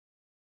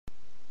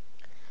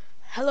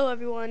Hello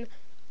everyone,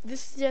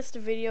 this is just a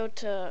video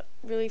to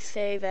really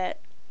say that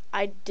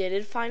I did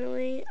it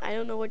finally. I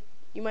don't know what,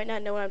 you might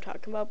not know what I'm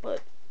talking about,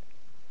 but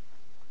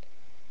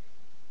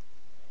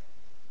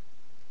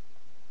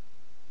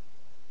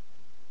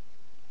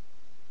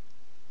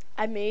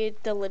I made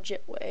it the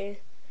legit way,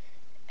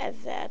 as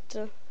that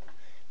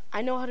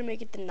I know how to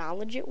make it the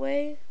non-legit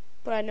way,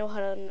 but I know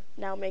how to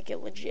now make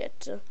it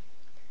legit.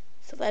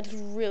 So that's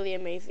really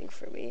amazing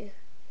for me.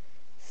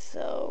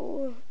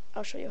 So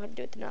I'll show you how to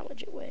do it the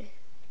non-legit way.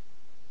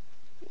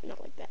 Not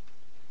like that.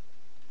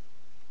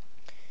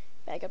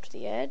 Back up to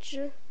the edge.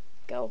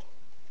 Go.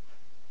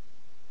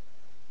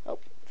 Oh.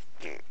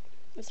 This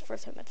is the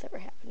first time that's ever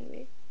happened to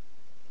me.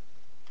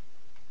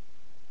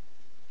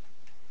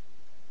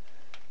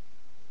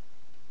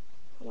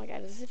 Oh my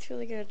god, is this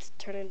really gonna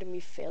turn into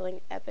me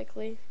failing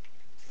epically?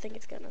 I think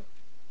it's gonna.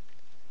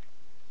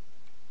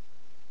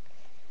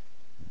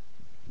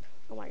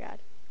 Oh my god.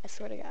 I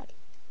swear to god.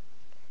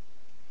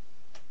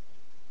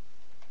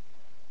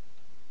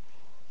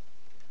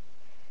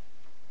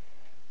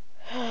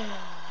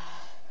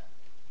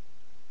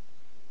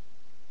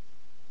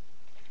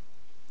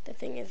 The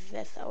thing is,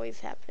 this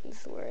always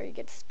happens where you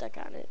get stuck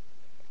on it.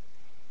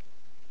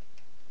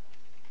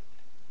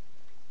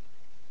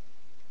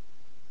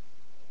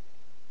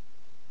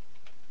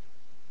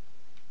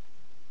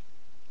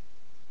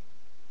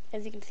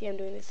 As you can see, I'm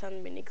doing this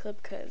on mini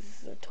clip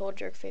because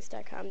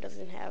TotalJerkface.com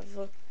doesn't have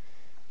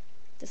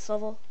this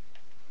level.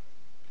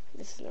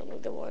 This is normally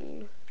the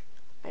one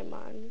I'm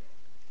on.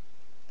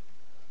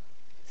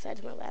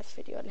 Besides my last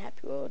video on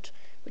Happy World,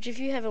 which if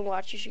you haven't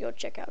watched, you should go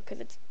check out because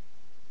it's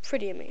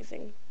pretty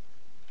amazing.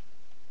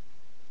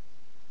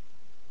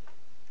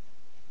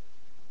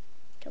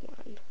 Come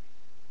on.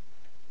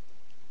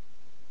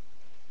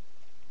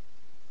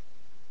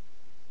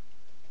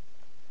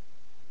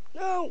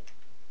 No!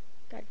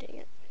 God dang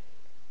it.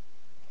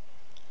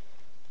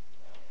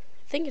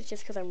 I think it's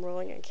just because I'm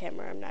rolling on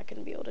camera, I'm not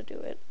going to be able to do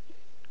it.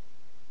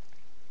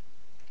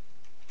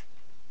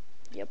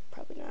 Yep,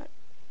 probably not.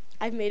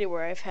 I've made it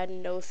where I've had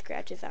no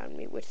scratches on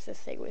me, which the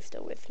Segway's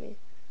still with me.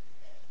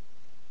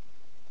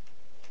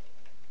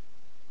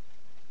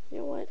 You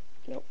know what?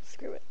 Nope,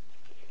 screw it.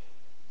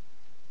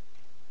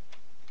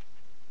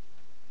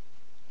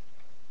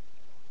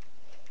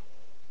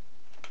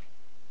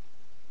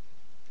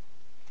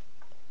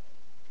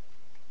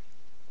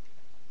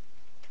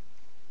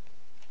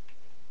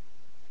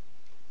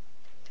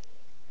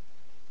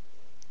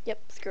 Yep,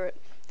 screw it.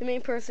 The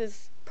main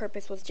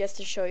purpose was just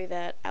to show you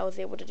that I was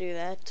able to do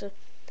that.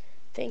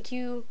 Thank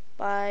you.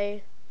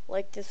 Bye.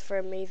 Like this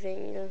for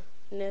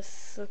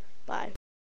amazingness. Bye.